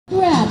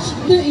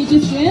match to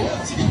each skin?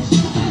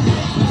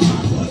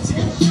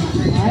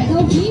 Alright,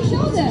 now please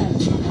show them.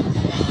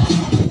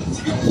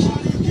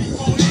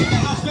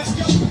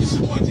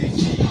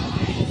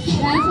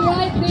 That's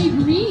right, they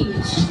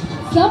breach.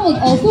 Some would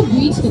also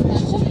breach to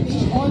catch a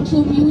fish or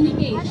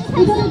communicate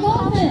with other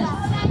dolphins.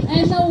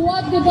 And now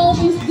what the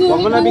dolphins do?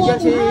 Huwag mo na bigyan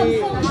si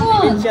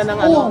Vincia ng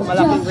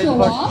malaking red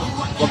horse.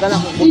 Huwag ka na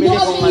bumili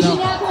kung ano.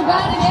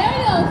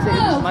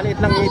 Maliit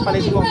lang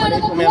ipalit kung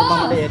maliit kung meron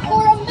pang maliit.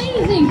 For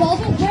amazing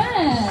dolphin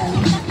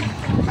friends.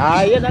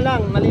 Yan na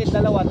lang, maliit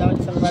dalawa. Dapat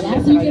isang rally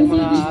at saka yung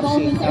mga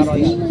RC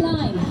Royal.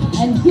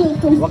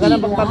 Huwag ka na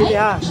magpabili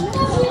ha.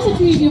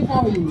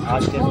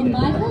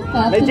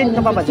 May gin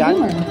ka pa ba dyan?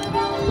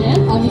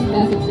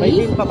 May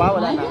gin pa ba?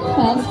 Wala na.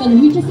 Phelps can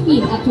reach a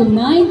speed up to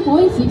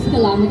 9.6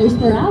 kilometers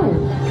per hour.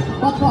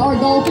 But for our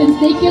dolphins,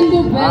 they can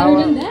do better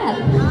than that.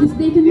 Because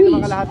they can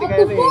reach up to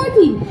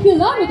 40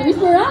 kilometers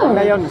per hour.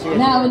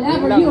 Now,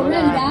 whenever you're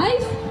ready,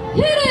 guys,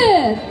 hit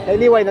it! Hey,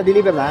 Liway,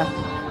 na-deliver na?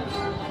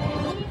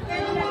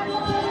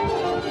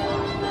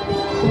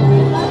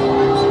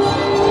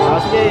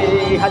 Sige,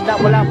 ihanda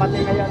mo lang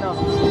pati kaya no.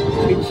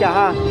 Vincia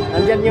ha.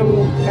 Nandiyan yung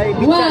kay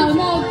Vincia. Wow,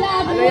 now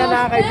that ano yan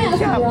ha kay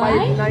Vincia?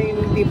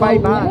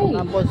 595 ha.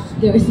 Tapos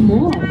there's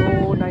more.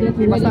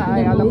 290 basta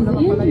ay alam mo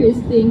naman pala yun.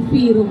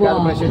 Kaya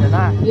presyo na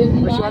na.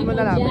 Presyohan mo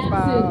na lang. Mas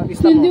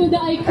pa-lista mo.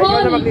 Ay, ikaw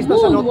na maglista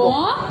sa notebook.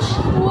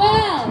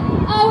 Well,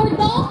 our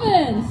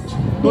dolphins.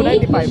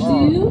 295.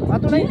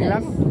 290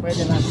 lang.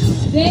 Pwede na.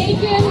 They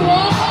can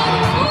walk on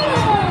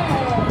water.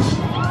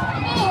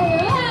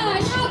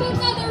 Alright, how about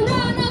another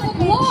round of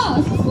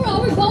applause for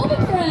our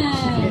dolphin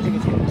friends?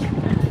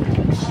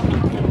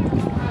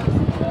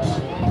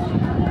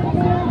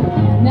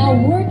 Now,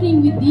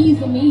 working with these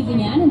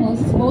amazing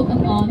animals is both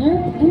an honor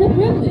and a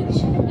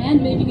privilege.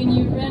 And making a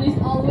new friend is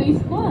always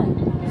fun.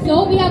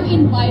 So, we have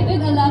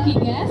invited a lucky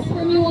guest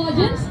from you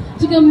audience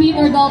to come meet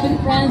our dolphin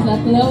friends up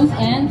close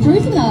and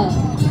personal.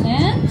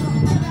 And,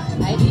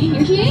 Heidi,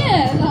 here she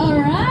is.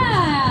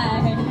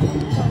 Alright.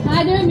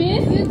 Hi there,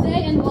 miss. Good day.